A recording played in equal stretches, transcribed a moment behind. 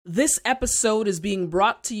This episode is being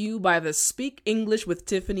brought to you by the Speak English with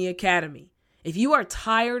Tiffany Academy. If you are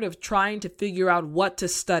tired of trying to figure out what to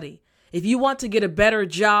study, if you want to get a better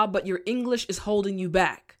job but your English is holding you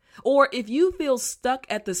back, or if you feel stuck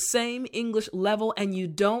at the same English level and you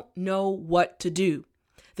don't know what to do,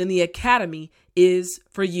 then the Academy is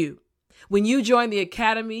for you. When you join the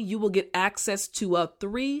Academy, you will get access to a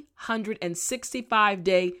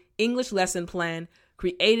 365-day English lesson plan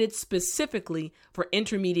created specifically for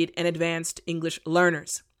intermediate and advanced English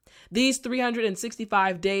learners. These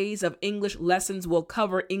 365 days of English lessons will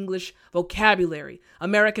cover English vocabulary,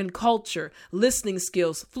 American culture, listening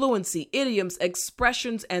skills, fluency, idioms,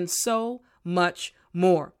 expressions, and so much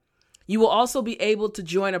more. You will also be able to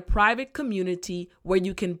join a private community where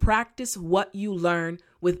you can practice what you learn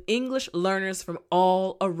with English learners from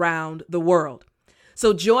all around the world.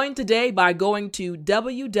 So join today by going to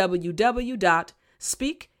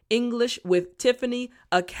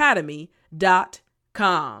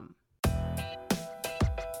www.speakenglishwithtiffanyacademy.com.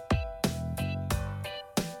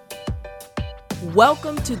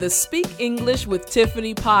 Welcome to the Speak English with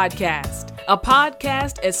Tiffany podcast, a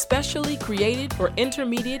podcast especially created for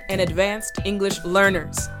intermediate and advanced English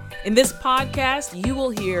learners. In this podcast, you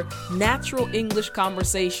will hear natural English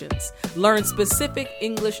conversations, learn specific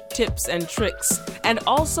English tips and tricks, and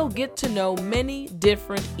also get to know many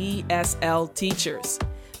different ESL teachers.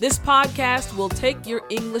 This podcast will take your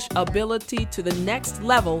English ability to the next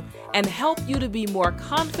level and help you to be more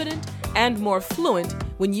confident and more fluent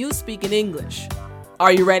when you speak in English.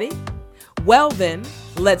 Are you ready? Well then,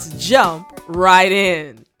 let's jump right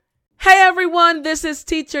in. Hey everyone, this is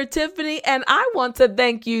Teacher Tiffany, and I want to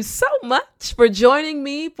thank you so much for joining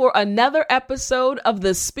me for another episode of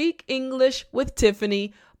the Speak English with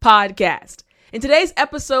Tiffany podcast. In today's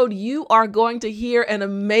episode, you are going to hear an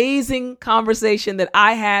amazing conversation that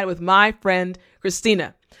I had with my friend,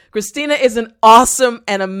 Christina. Christina is an awesome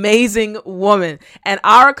and amazing woman, and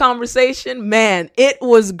our conversation, man, it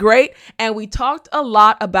was great, and we talked a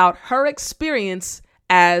lot about her experience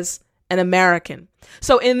as an American.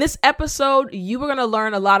 So in this episode, you are going to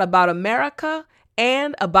learn a lot about America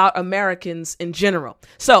and about Americans in general.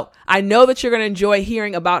 So I know that you're going to enjoy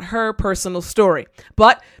hearing about her personal story.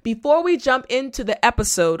 But before we jump into the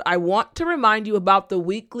episode, I want to remind you about the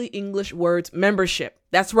Weekly English Words membership.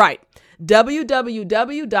 That's right,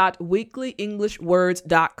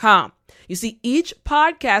 www.weeklyenglishwords.com. You see, each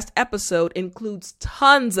podcast episode includes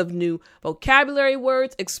tons of new vocabulary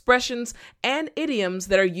words, expressions, and idioms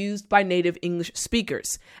that are used by native English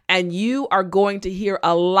speakers. And you are going to hear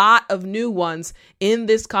a lot of new ones in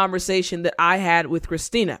this conversation that I had with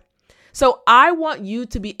Christina. So I want you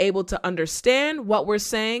to be able to understand what we're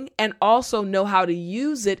saying and also know how to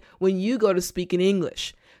use it when you go to speak in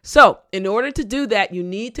English. So in order to do that, you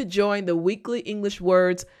need to join the Weekly English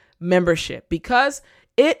Words membership because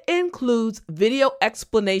it includes video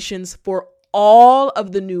explanations for all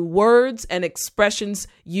of the new words and expressions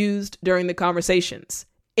used during the conversations,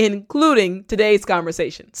 including today's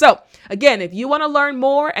conversation. So again, if you want to learn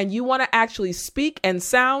more and you want to actually speak and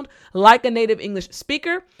sound like a native English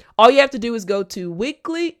speaker, all you have to do is go to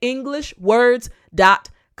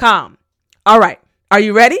weeklyenglishwords.com. All right. Are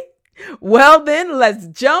you ready? Well, then let's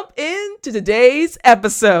jump into today's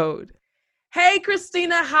episode. Hey,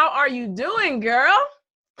 Christina, how are you doing, girl?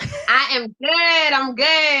 I am good. I'm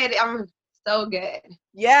good. I'm so good.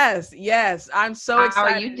 Yes. I'm so excited.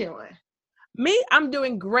 How are you doing? Me, I'm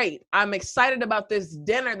doing great. I'm excited about this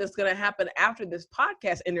dinner that's going to happen after this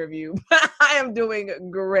podcast interview. I am doing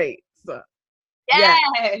great. So,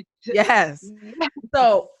 yes.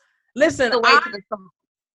 So, listen. The way to the soul.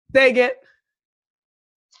 Say it.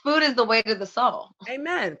 Food is the way to the soul.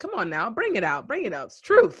 Amen. Come on now. Bring it out. It's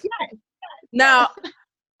truth. Yes. Now,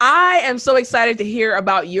 I am so excited to hear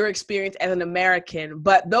about your experience as an American,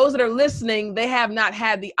 but those that are listening, they have not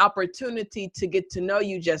had the opportunity to get to know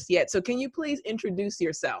you just yet. So can you please introduce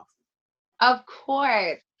yourself? Of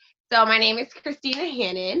course. So my name is Christina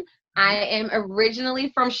Hannon. I am originally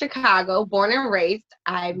from Chicago, born and raised.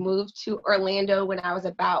 I moved to Orlando when I was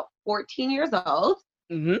about 14 years old.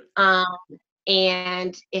 Mm-hmm.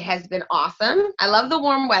 And it has been awesome. I love the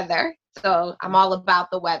warm weather, so I'm all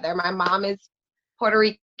about the weather. My mom is Puerto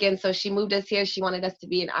Rican, so she moved us here. She wanted us to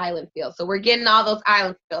be an island feel. So we're getting all those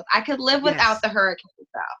island feels. I could live without the hurricanes,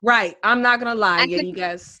 though. Right. I'm not going to lie. You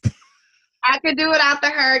guys. I could do without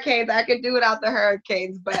the hurricanes.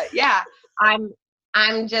 But yeah, I'm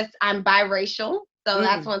biracial. So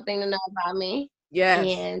that's one thing to know about me. Yes.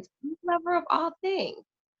 And I'm a lover of all things.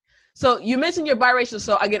 So you mentioned you're biracial.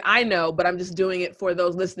 So again, I know, but I'm just doing it for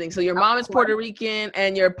those listening. So your mom is Puerto Rican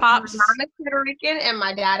and your pops. My mom is Puerto Rican and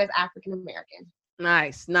my dad is African American.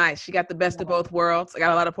 Nice, nice. She got the best of both worlds. I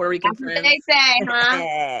got a lot of Puerto Rican That's what friends. they say, huh?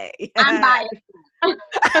 Hey. I'm biased.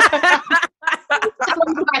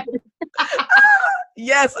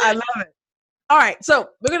 Yes, I love it. All right, so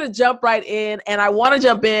we're going to jump right in, and I want to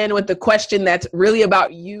jump in with the question that's really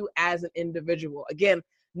about you as an individual. Again,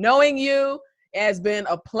 knowing you has been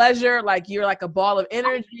a pleasure. Like, you're like a ball of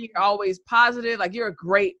energy. You're always positive. Like, you're a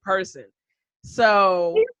great person.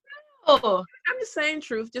 So Oh, I'm just saying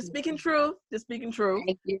truth, just speaking truth, just speaking truth.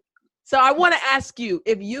 thank you. So I want to ask you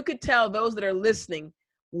if you could tell those that are listening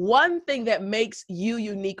one thing that makes you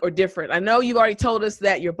unique or different. I know you've already told us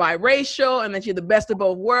that you're biracial and that you're the best of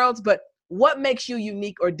both worlds, but what makes you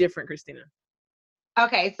unique or different, Christina?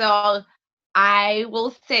 Okay, so I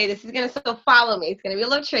will say this is going to still follow me. It's going to be a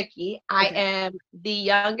little tricky. I am the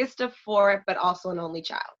youngest of four, but also an only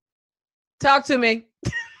child. Talk to me.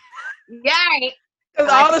 Right. Because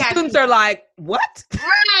all the students are like, what?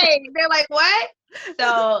 Right. They're like, what?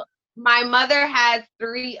 So my mother has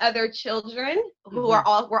 3 other children who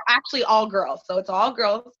we're actually all girls. So it's all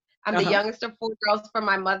girls. I'm the youngest of 4 girls from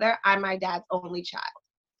my mother. I'm my dad's only child.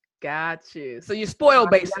 Got you. So you're spoiled,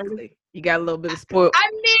 basically. You got a little bit of spoiled. I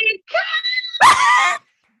mean,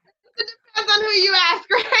 it depends on who you ask,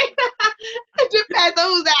 right? It depends on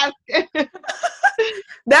who's asking.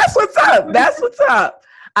 That's what's up. That's what's up.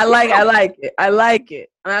 I like it. I like it.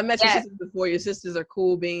 And I met your sisters before. Your sisters are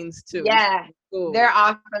cool beans too. Yeah. Cool. They're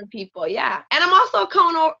awesome people. Yeah. And I'm also a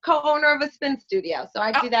co-owner of a spin studio. So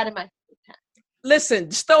I do that in my time. Listen,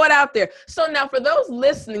 just throw it out there. So now for those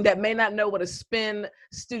listening that may not know what a spin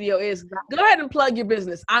studio is, go ahead and plug your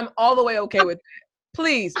business. I'm all the way okay with that.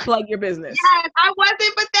 Please plug your business. Yes, I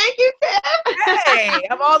wasn't, but thank you, Tim. Hey,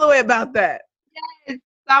 I'm all the way about that. Yes.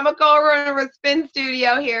 So I'm a co-owner of a spin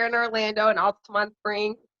studio here in Orlando in Altamont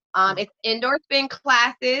Springs. It's indoor spin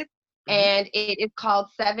classes, and it is called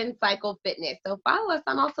 7 Cycle Fitness. So follow us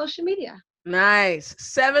on all social media. Nice.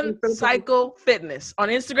 7 Cycle Fitness on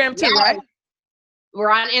Instagram too, right?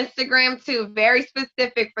 We're on Instagram too. Very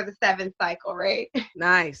specific for the 7 Cycle, right?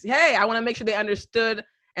 Nice. Hey, I want to make sure they understood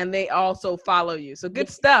and they also follow you. So good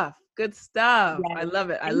stuff. Good stuff. Yes. I love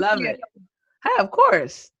it. I love it. Hey, of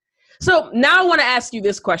course. So now I want to ask you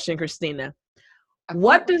this question, Christina.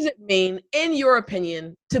 What does it mean, in your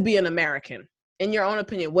opinion, to be an American? In your own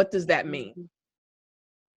opinion, what does that mean?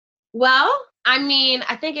 Well, I mean,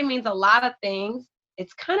 I think it means a lot of things. It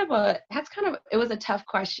was a tough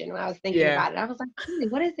question when I was thinking about it. I was like, really,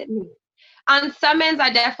 what does it mean? On some ends, I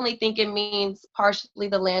definitely think it means partially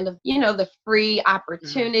the land of, the free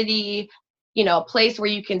opportunity, a place where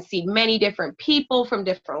you can see many different people from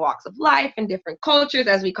different walks of life and different cultures,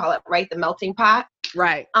 as we call it, right? The melting pot.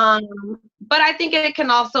 Right. But I think it can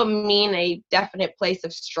also mean a definite place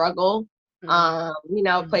of struggle, a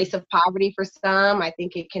place of poverty for some. I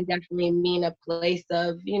think it can definitely mean a place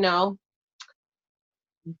of,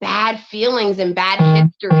 bad feelings and bad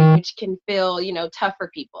history, which can feel, tough for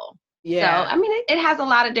people. Yeah. So, I mean, it has a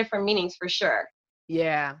lot of different meanings for sure.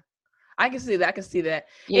 Yeah. I can see that.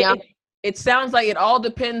 It sounds like it all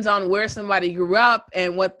depends on where somebody grew up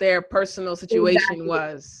and what their personal situation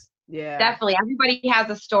was. Yeah. Definitely. Everybody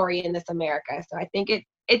has a story in this America. So I think it's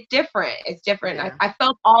different. It's different. Yeah. I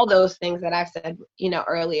felt all those things that I've said,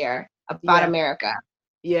 earlier about America.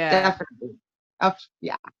 Yeah. Definitely.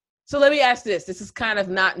 Yeah. So let me ask this. This is kind of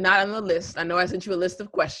not on the list. I know I sent you a list of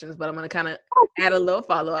questions, but I'm going to kind of add a little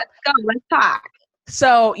follow-up. Let's go. Let's talk.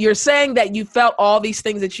 So you're saying that you felt all these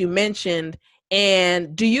things that you mentioned.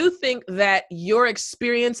 And do you think that your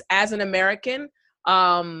experience as an American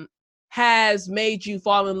has made you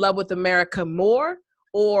fall in love with America more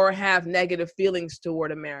or have negative feelings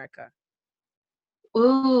toward America?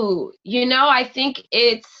 Ooh, I think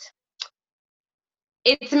it's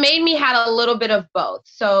made me have a little bit of both.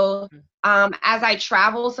 So as I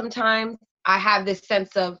travel sometimes, I have this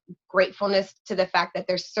sense of gratefulness to the fact that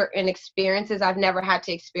there's certain experiences I've never had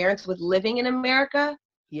to experience with living in America.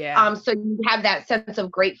 Yeah. So you have that sense of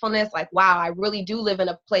gratefulness, like, wow, I really do live in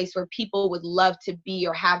a place where people would love to be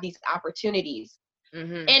or have these opportunities.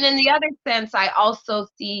 And in the other sense, I also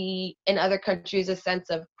see in other countries a sense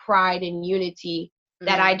of pride and unity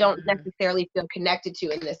that I don't necessarily feel connected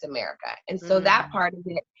to in this America. And so that part of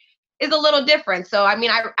it is a little different. So, I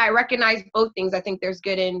mean, I recognize both things. I think there's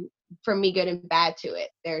good and bad to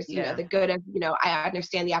it. There's, the good of, I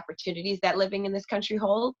understand the opportunities that living in this country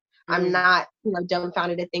holds. I'm not,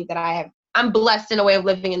 dumbfounded to think that I'm blessed in a way of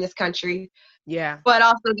living in this country. Yeah. But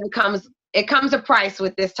also it comes a price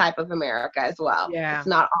with this type of America as well. Yeah. It's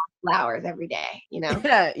not all flowers every day,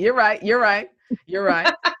 Yeah, you're right.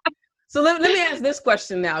 So let me ask this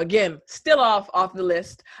question now. Again, still off the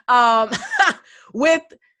list. With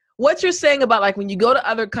what you're saying about like when you go to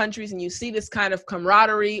other countries and you see this kind of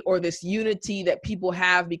camaraderie or this unity that people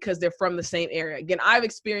have because they're from the same area. Again, I've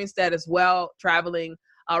experienced that as well, traveling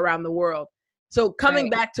around the world. So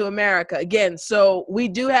coming back to America again, so we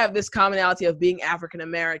do have this commonality of being African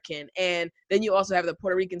American, and then you also have the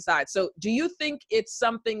Puerto Rican side. So do you think it's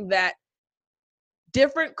something that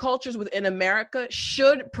different cultures within America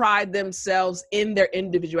should pride themselves in their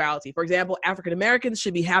individuality? For example, African Americans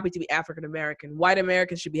should be happy to be African American. White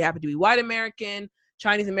Americans should be happy to be white American,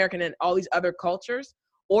 Chinese American, and all these other cultures.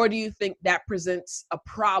 Or do you think that presents a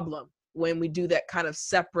problem when we do that kind of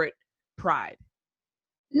separate pride?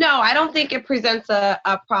 No, I don't think it presents a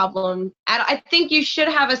problem. I think you should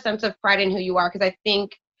have a sense of pride in who you are, because I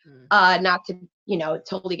think, not to,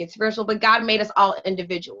 totally get spiritual, but God made us all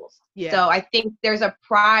individuals. Yeah. So I think there's a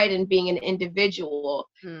pride in being an individual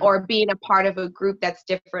or being a part of a group that's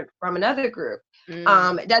different from another group.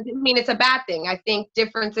 It doesn't mean it's a bad thing. I think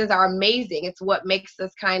differences are amazing. It's what makes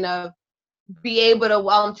us kind of be able to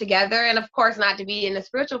welcome together. And of course, not to be in a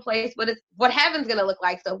spiritual place, but it's what heaven's going to look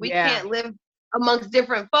like. So we can't live amongst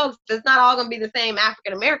different folks. It's not all going to be the same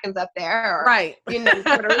African Americans up there, or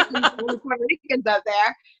Puerto Ricans up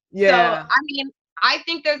there. Yeah. So I mean, I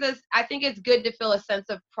think it's good to feel a sense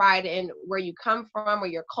of pride in where you come from or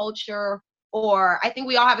your culture, or I think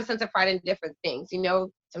we all have a sense of pride in different things.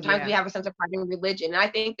 Sometimes we have a sense of pride in religion, and I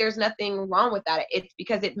think there's nothing wrong with that. It's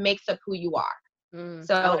because it makes up who you are.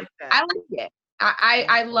 So I like it.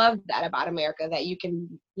 I love that about America, that you can,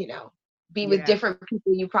 be with different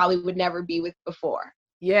people you probably would never be with before.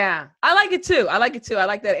 Yeah, I like it too. I like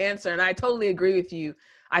that answer. And I totally agree with you.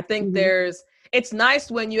 I think it's nice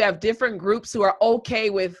when you have different groups who are okay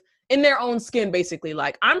with, in their own skin, basically,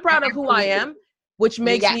 like, I'm proud of who I am, which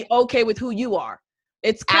makes me okay with who you are.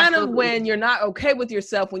 It's kind of when you're not okay with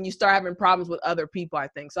yourself when you start having problems with other people, I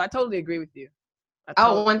think. So I totally agree with you.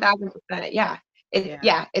 1,000%. Yeah.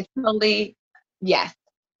 It's totally, yes.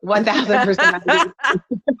 1,000%.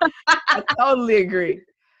 I totally agree.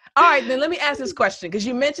 All right, then let me ask this question, because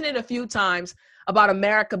you mentioned it a few times about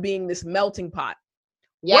America being this melting pot.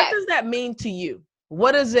 Yes. What does that mean to you?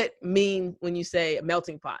 What does it mean when you say a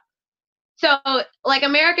melting pot? So, like,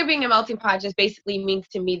 America being a melting pot just basically means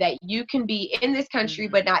to me that you can be in this country,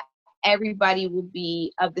 but not everybody will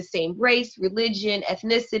be of the same race, religion,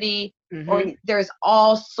 ethnicity, or there's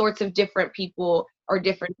all sorts of different people or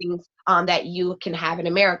different things that you can have in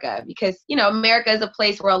America, because, America is a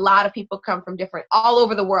place where a lot of people come from all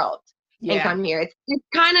over the world and come here. It's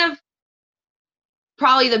kind of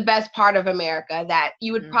probably the best part of America, that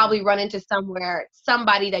you would probably run into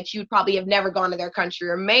somebody that you'd probably have never gone to their country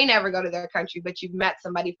or may never go to their country, but you've met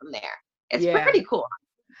somebody from there. It's pretty cool.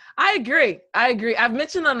 I agree. I've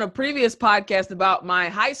mentioned on a previous podcast about my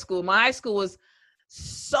high school. My high school was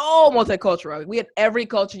so multicultural. We had every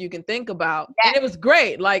culture you can think about. And it was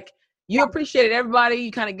great. Like, you appreciated everybody.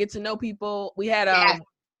 You kind of get to know people. We had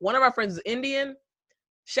one of our friends is Indian.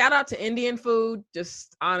 Shout out to Indian food.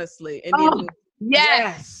 Just honestly, Indian food.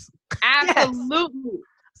 Yes. Absolutely.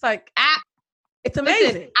 It's like, it's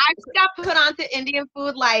amazing. Listen, I got put onto Indian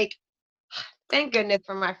food, like, thank goodness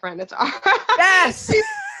for my friend. It's all right. Yes.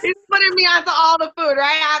 She's putting me onto all the food,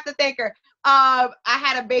 right? I have to thank her. I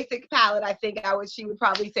had a basic palate, I think she would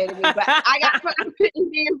probably say to me, but I got put onto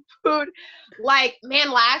Indian food. Like, man,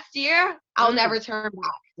 last year, I'll never turn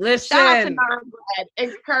back. Listen. Shout out to naan bread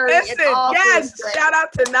and curry. Listen, yes. Shout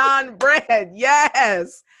out to naan bread.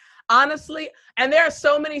 Yes. Honestly, and there are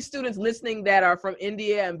so many students listening that are from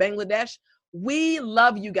India and Bangladesh. We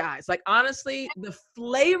love you guys. Like, honestly, the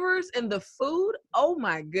flavors and the food, oh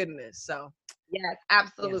my goodness. So yes,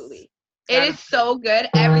 absolutely. Yes. It is so good.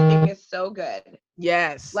 Everything is so good.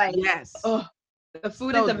 Yes. Like, yes. Oh, the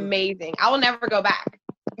food is amazing. I will never go back.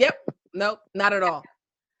 Yep. Nope. Not at all.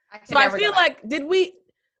 I feel like,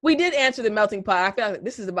 we did answer the melting pot. I feel like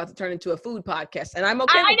this is about to turn into a food podcast, and I'm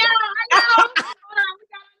okay with that. I know.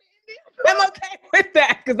 I'm okay with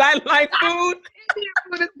that, because I like food. Indian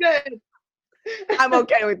food is good. I'm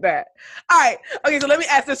okay with that. All right. Okay, so let me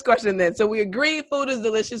ask this question then. So we agree food is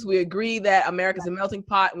delicious. We agree that America's a melting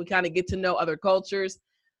pot, and we kind of get to know other cultures.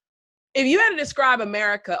 If you had to describe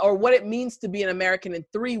America or what it means to be an American in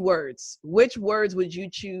 3 words, which words would you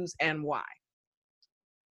choose and why?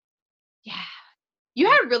 Yeah. You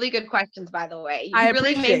had really good questions, by the way. I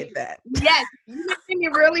really appreciate that. Yes. You made me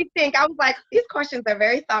really think. I was like, these questions are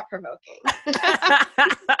very thought-provoking.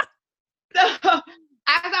 So,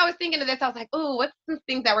 as I was thinking of this, I was like, oh, what's some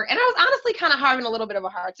things that work? And I was honestly kind of having a little bit of a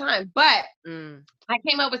hard time, but I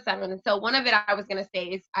came up with 7. And so one of it I was going to say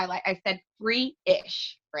is, I said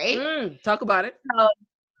free-ish, right? Talk about it. So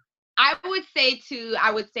I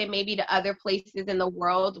would say maybe to other places in the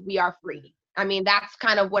world, we are free. I mean, that's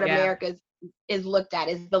kind of what Yeah. America is looked at,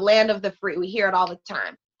 is the land of the free. We hear it all the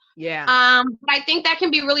time. Yeah. But I think that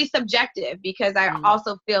can be really subjective, because I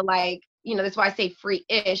also feel like, that's why I say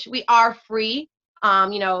free-ish. We are free.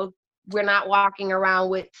 We're not walking around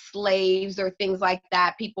with slaves or things like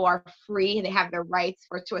that. People are free. They have their rights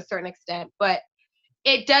to a certain extent, but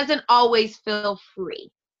it doesn't always feel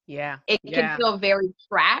free. Yeah. It can feel very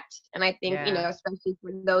trapped. And I think, Yeah. especially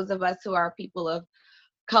for those of us who are people of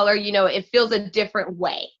color, it feels a different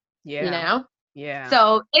way, Yeah. Yeah.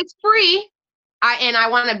 So it's free. I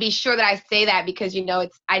want to be sure that I say that, because,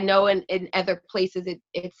 I know in other places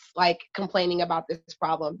it's like complaining about this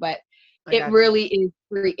problem, but I it got you. really is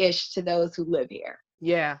free-ish to those who live here.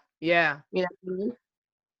 Yeah. Yeah. You know what I mean?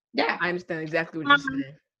 Yeah. I understand exactly what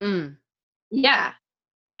you're saying. Yeah.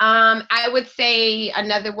 I would say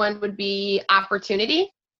another one would be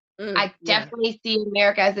opportunity. I definitely see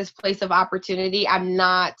America as this place of opportunity. I'm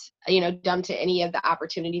not, dumb to any of the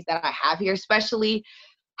opportunities that I have here, especially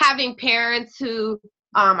having parents who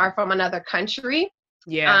are from another country.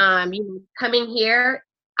 Yeah. Coming here,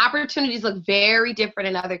 opportunities look very different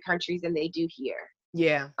in other countries than they do here.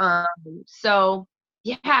 Yeah. So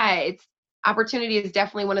yeah, it's opportunity is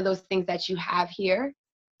definitely one of those things that you have here.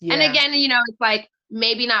 Yeah. And again, it's like,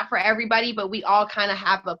 maybe not for everybody, but we all kind of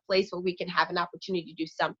have a place where we can have an opportunity to do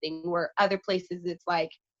something, where other places it's like,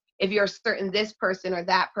 if you're certain this person or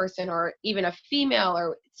that person, or even a female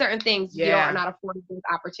or certain things, you are not afforded those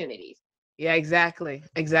opportunities. Yeah, exactly.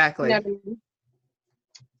 Exactly. You know what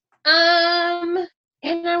I mean?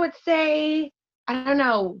 And I would say, I don't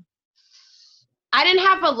know, I didn't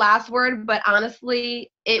have a last word, but honestly,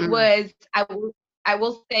 it was, I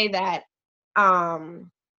will say that,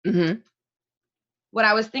 what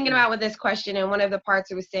I was thinking about with this question, and one of the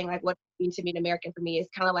parts it was saying, like, what it means to be an American for me, is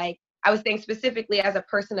kind of like, I was saying specifically as a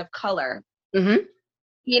person of color,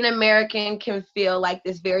 being American can feel like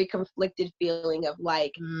this very conflicted feeling of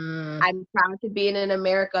like, I'm proud to be in an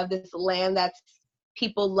America, this land that's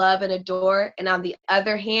people love and adore. And on the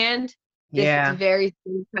other hand, this very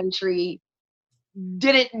same country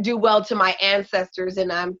didn't do well to my ancestors,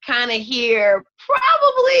 and I'm kind of here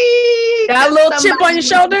probably got a little chip on your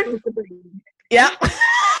shoulder. Yeah.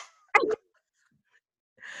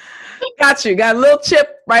 Got you. Got a little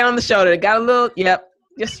chip right on the shoulder. Got a little,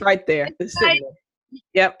 just right there.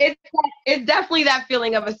 Yep. It's definitely that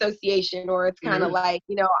feeling of association, or it's kind of like,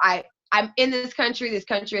 I'm in this country has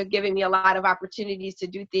given me a lot of opportunities to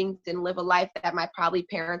do things and live a life that my probably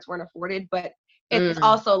parents weren't afforded, but it's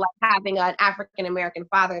also like having an African American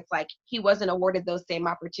father. It's like he wasn't awarded those same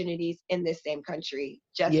opportunities in this same country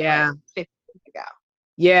just like 50 years ago.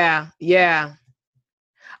 Yeah. Yeah.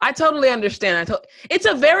 I totally understand. It's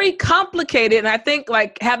a very complicated, and I think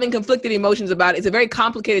like having conflicted emotions about it, it's a very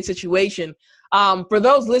complicated situation. For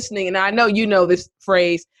those listening, and I know you know this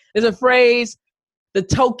phrase, there's a phrase, the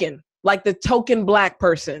token, like the token Black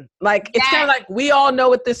person. Like, it's kind of like, we all know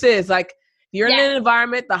what this is. Like, you're in an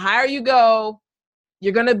environment, the higher you go,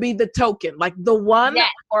 you're going to be the token, like the one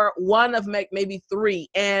or one of maybe three.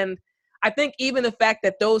 And I think even the fact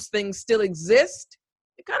that those things still exist,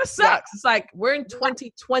 it kind of sucks. It's like, we're in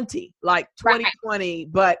 2020, like 2020,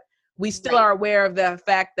 but we still are aware of the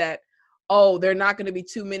fact that, there are not going to be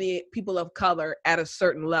too many people of color at a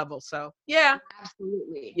certain level. So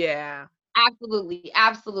absolutely. Yeah.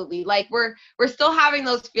 Absolutely. Like we're still having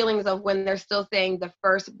those feelings of when they're still saying the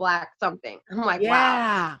first Black something. I'm like,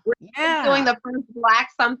 wow, we're doing the first Black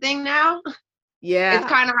something now. Yeah. It's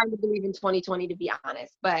kind of hard to believe in 2020, to be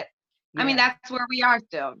honest, but I mean, that's where we are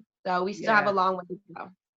still. So we still have a long way to go.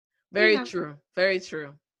 Very true. Very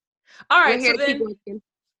true. All right. So then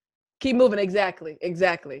keep moving. Exactly.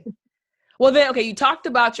 Well then, okay, you talked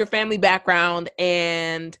about your family background,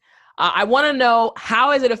 and I want to know, how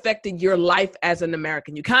has it affected your life as an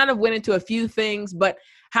American? You kind of went into a few things, but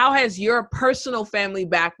how has your personal family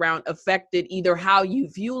background affected either how you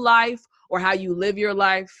view life or how you live your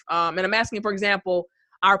life? And I'm asking, for example,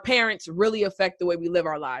 our parents really affect the way we live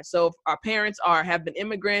our lives. So if our parents have been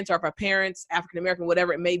immigrants, or if our parents, African American,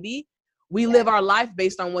 whatever it may be, we live our life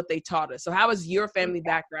based on what they taught us. So how has your family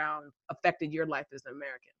background affected your life as an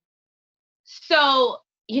American? So,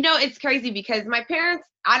 it's crazy because my parents,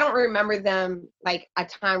 I don't remember them like a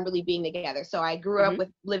time really being together. So I grew up with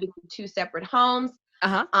living in two separate homes.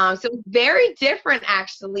 So it's very different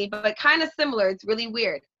actually, but kind of similar. It's really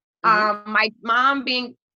weird. My mom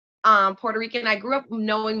being Puerto Rican, I grew up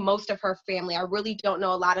knowing most of her family. I really don't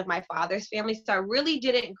know a lot of my father's family. So I really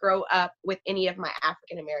didn't grow up with any of my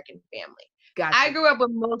African American family. Gotcha. I grew up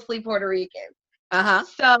with mostly Puerto Rican. Uh-huh.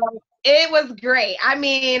 So It was great. I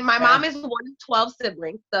mean, my Yeah. mom is one of 12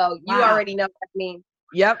 siblings, so you Wow. already know what that means.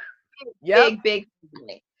 Yep. Yep. Big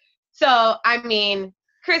family. So, I mean,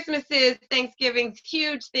 Christmases, Thanksgivings,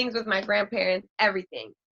 huge things with my grandparents,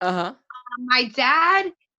 everything. Uh-huh. My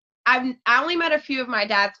dad, I only met a few of my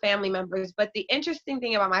dad's family members, but the interesting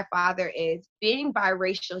thing about my father is being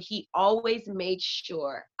biracial, he always made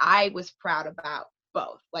sure I was proud about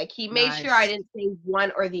both. Like he made sure I Nice. didn't say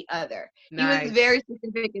one or the other. He was Nice. very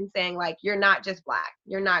specific in saying like, you're not just Black,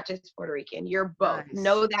 you're not just Puerto Rican, you're both. Nice.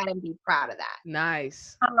 Know that and be proud of that.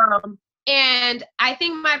 Nice. And I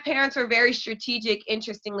think my parents were very strategic,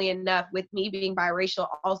 interestingly enough, with me being biracial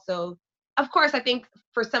also. Of course, I think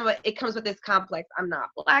for some of it comes with this complex. I'm not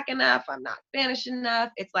Black enough. I'm not Spanish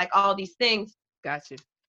enough. It's like all these things. Got you.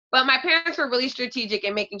 But my parents were really strategic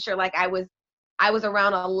in making sure like I was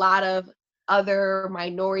around a lot of other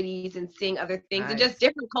minorities and seeing other things and just Nice.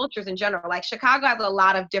 different cultures in general. Like Chicago has a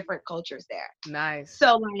lot of different cultures there. Nice.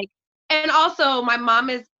 So like, and also my mom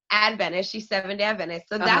is Adventist. She's Seventh-day Adventist.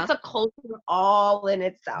 So Uh-huh. that's a culture all in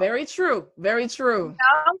itself. Very true. Very true. You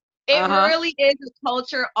know? It Uh-huh. really is a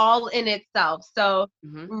culture all in itself. So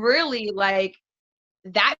really like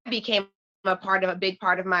that became a big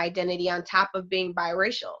part of my identity on top of being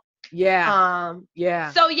biracial. Yeah.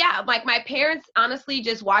 Yeah. So yeah, like my parents, honestly,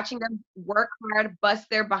 just watching them work hard, bust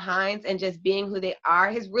their behinds, and just being who they are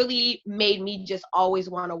has really made me just always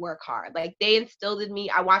want to work hard. Like they instilled in me.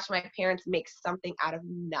 I watched my parents make something out of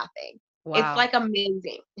nothing. Wow. It's like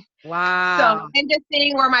amazing. Wow. So, and just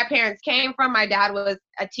seeing where my parents came from, my dad was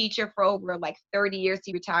a teacher for over like 30 years.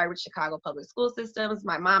 He retired with Chicago Public School Systems.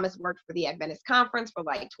 My mom has worked for the Adventist Conference for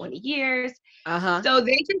like 20 years. Uh-huh. So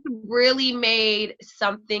they just really made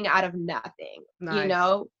something out of nothing, Nice. you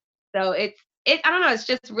know? So I don't know, it's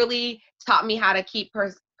just really taught me how to keep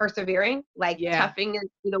persevering, like toughing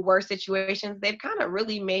through the worst situations. They've kind of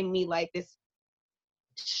really made me like this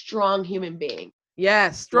strong human being.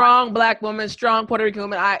 Yes, strong Black woman, strong Puerto Rican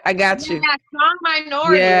woman. I got you. Yeah, strong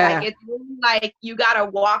minority. Yeah. Like it's really like you gotta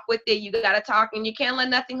walk with it, you gotta talk, and you can't let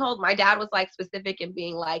nothing hold. My dad was like specific in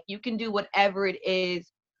being like, you can do whatever it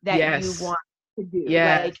is that you want to do.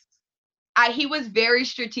 Yes. Like he was very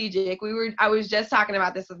strategic. I was just talking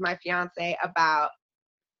about this with my fiance about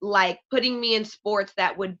like putting me in sports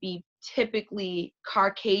that would be typically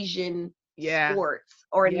Caucasian sports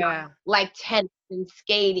or not, like tennis and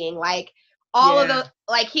skating, like all of those.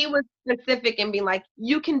 Like he was specific in being like,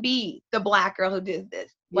 you can be the Black girl who did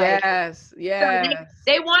this. Like, yes. So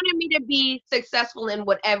they wanted me to be successful in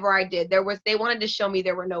whatever I did. They wanted to show me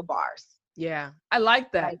there were no bars. Yeah, I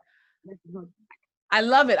like that. Like, I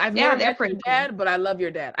love it. I've never met your dad, cool. but I love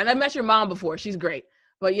your dad. And I met your mom before. She's great.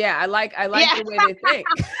 But yeah, I like the way they think.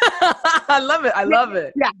 I love it. I love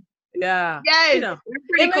it. Yeah. Yeah. Yes. You know,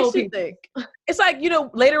 it makes you think. It's like,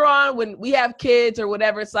 later on when we have kids or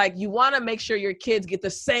whatever, it's like you want to make sure your kids get the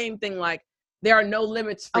same thing. Like there are no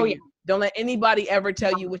limits for you. Don't let anybody ever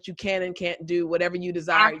tell you what you can and can't do. Whatever you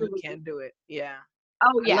desire, you can do it. Yeah.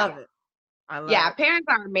 Oh yeah. I love it. Yeah, parents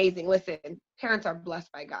are amazing. Listen, parents are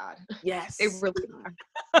blessed by God. Yes. They really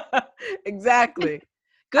are. Exactly.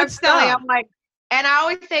 Good stuff. I'm like, and I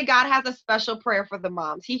always say God has a special prayer for the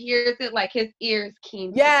moms. He hears it like his ears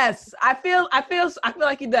keen. Yes, I feel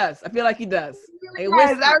like he does. I feel like he does. I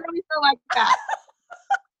really feel like that.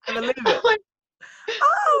 I believe it.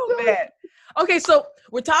 Oh man. Okay, so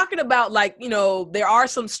we're talking about there are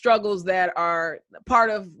some struggles that are part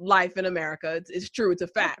of life in America. It's true. It's a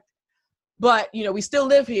fact. But, we still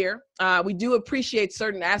live here. We do appreciate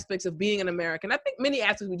certain aspects of being an American. I think many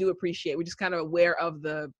aspects we do appreciate. We're just kind of aware of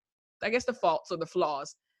the faults or the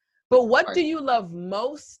flaws. But what do you love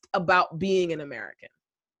most about being an American?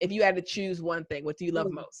 If you had to choose one thing, what do you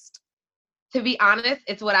love most? To be honest,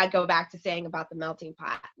 it's what I'd go back to saying about the melting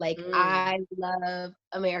pot. Like, I love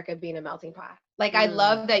America being a melting pot. Like, I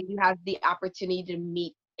love that you have the opportunity to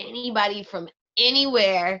meet anybody from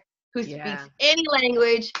anywhere who speaks any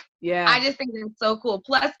language. Yeah. I just think that's so cool.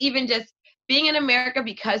 Plus, even just being in America,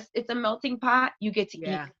 because it's a melting pot, you get to eat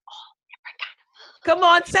all different kind of food. Come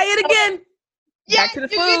on, say it again. Back to the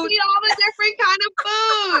food. You get to eat all the different kind of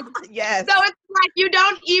food. Yes. So it's like you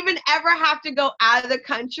don't even ever have to go out of the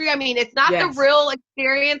country. I mean, it's not the real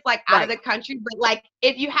experience like out of the country, but like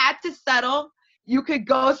if you had to settle, you could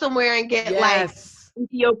go somewhere and get like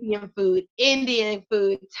Ethiopian food, Indian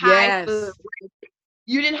food, Thai food.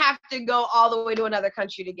 You didn't have to go all the way to another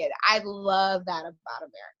country to get it. I love that about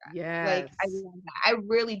America. Yes. Like, I love that. I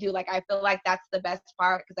really do. Like, I feel like that's the best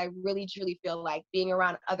part because I really, truly feel like being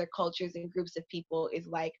around other cultures and groups of people is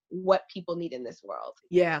like what people need in this world.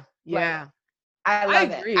 Yeah. Yeah. Like, I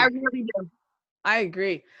love it. I really do. I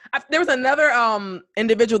agree. There was another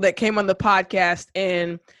individual that came on the podcast,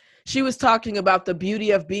 and she was talking about the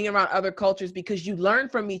beauty of being around other cultures because you learn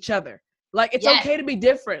from each other. Like, it's Yes. okay to be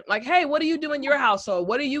different. Like, hey, what do you do in your household?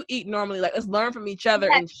 What do you eat normally? Like, let's learn from each other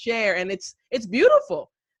and share. And it's beautiful.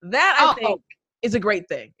 That, I think, is a great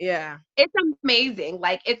thing. Yeah. It's amazing.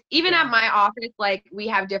 Like, it's even at my office, like, we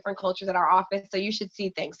have different cultures at our office. So you should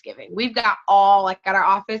see Thanksgiving. We've got all, like, at our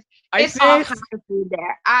office, it's all kinds of food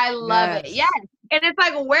there. I love it. Yes. And it's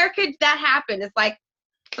like, where could that happen? It's like,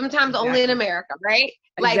 sometimes only in America, right?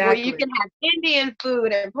 Like, where you can have Indian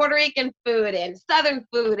food and Puerto Rican food and Southern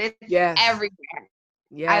food. It's everywhere.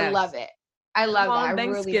 Yeah. I love it. I love that. I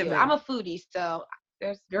really do. I'm a foodie, so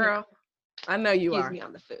girl, I know you are. Me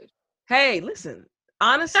on the food. Hey, listen,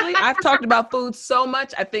 honestly, I've talked about food so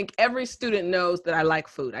much. I think every student knows that I like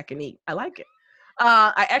food. I can eat. I like it.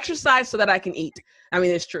 I exercise so that I can eat. I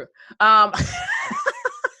mean, it's true. All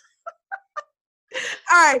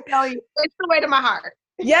right. It's the way to my heart.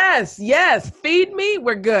 Yes. Feed me.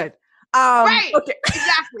 We're good. Right. Okay.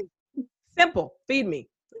 Exactly. Simple. Feed me.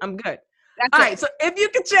 I'm good. That's all right. So if you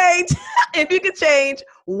could change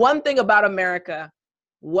one thing about America,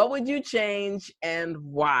 what would you change and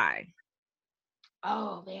why?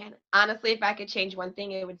 Oh man. Honestly, if I could change one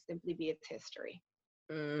thing, it would simply be its history.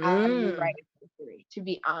 I would rewrite its history, to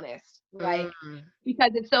be honest. Like,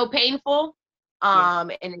 because it's so painful.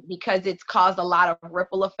 And because it's caused a lot of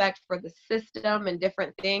ripple effect for the system and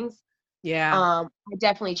different things. Yeah. I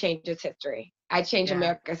definitely change its history. I change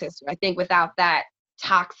America's history. I think without that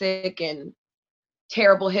toxic and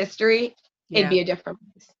terrible history, it'd be a different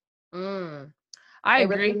place. I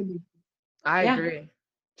agree. Really I agree.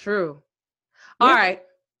 True. All right.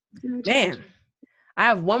 Man, I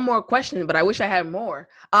have one more question, but I wish I had more.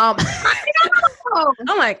 I'm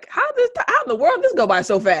like, how in the world did this go by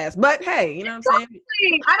so fast? But hey, you know what I'm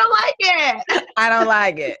saying? I don't like it. I don't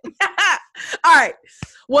like it. All right.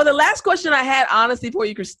 Well, the last question I had, honestly, for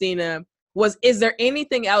you, Christina, was, is there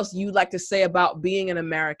anything else you'd like to say about being an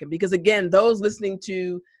American? Because again, those listening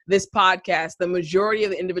to this podcast, the majority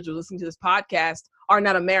of the individuals listening to this podcast are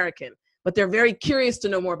not American, but they're very curious to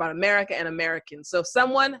know more about America and Americans. So if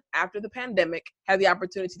someone after the pandemic had the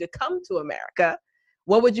opportunity to come to America,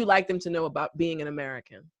 what would you like them to know about being an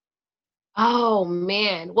American? Oh,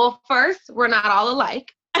 man. Well, first, we're not all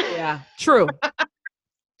alike. Yeah, true.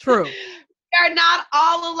 True. They're not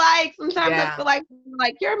all alike. Sometimes I feel like,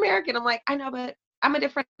 you're American. I'm like, I know, but I'm a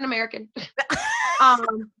different American. I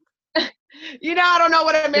don't know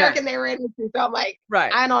what American they were into. So I'm like,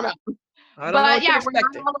 I don't know. I don't know what you're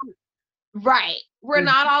expecting. We're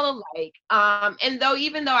not all alike. And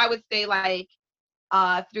even though I would say like,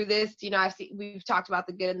 through this, we've talked about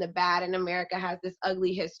the good and the bad, and America has this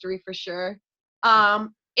ugly history for sure.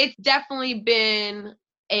 It's definitely been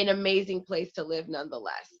an amazing place to live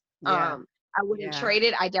nonetheless. I wouldn't trade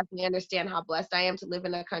it. I definitely understand how blessed I am to live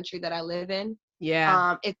in a country that I live in.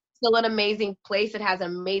 Yeah. It's still an amazing place. It has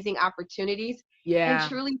amazing opportunities. Yeah. And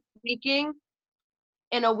truly speaking,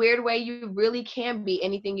 in a weird way, you really can be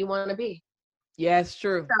anything you want to be. Yeah, it's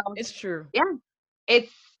true. So, it's true. Yeah.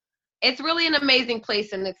 It's really an amazing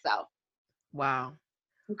place in itself. Wow.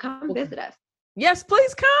 So come visit us. Yes,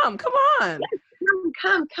 please come. Come on. Yes,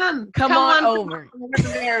 come. Come on over.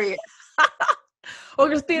 Well,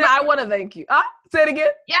 Christina, I want to thank you. Say it again.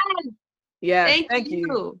 Yes. Thank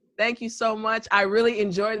you. Thank you so much. I really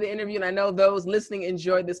enjoyed the interview, and I know those listening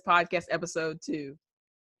enjoyed this podcast episode too.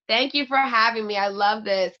 Thank you for having me. I love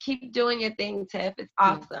this. Keep doing your thing, Tiff. It's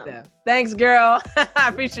awesome. Thanks, girl. I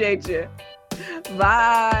appreciate you.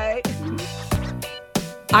 Bye.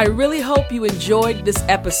 I really hope you enjoyed this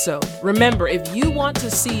episode. Remember, if you want to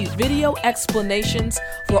see video explanations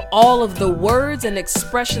for all of the words and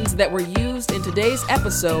expressions that were used in today's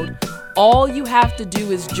episode, all you have to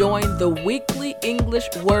do is join the Weekly English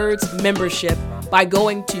Words membership by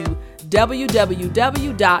going to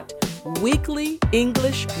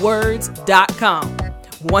www.weeklyenglishwords.com.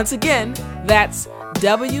 Once again, that's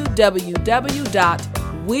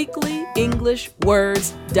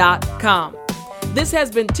www.weeklyenglishwords.com. This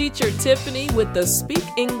has been Teacher Tiffany with the Speak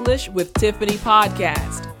English with Tiffany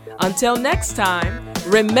podcast. Until next time,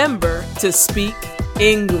 remember to speak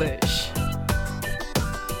English.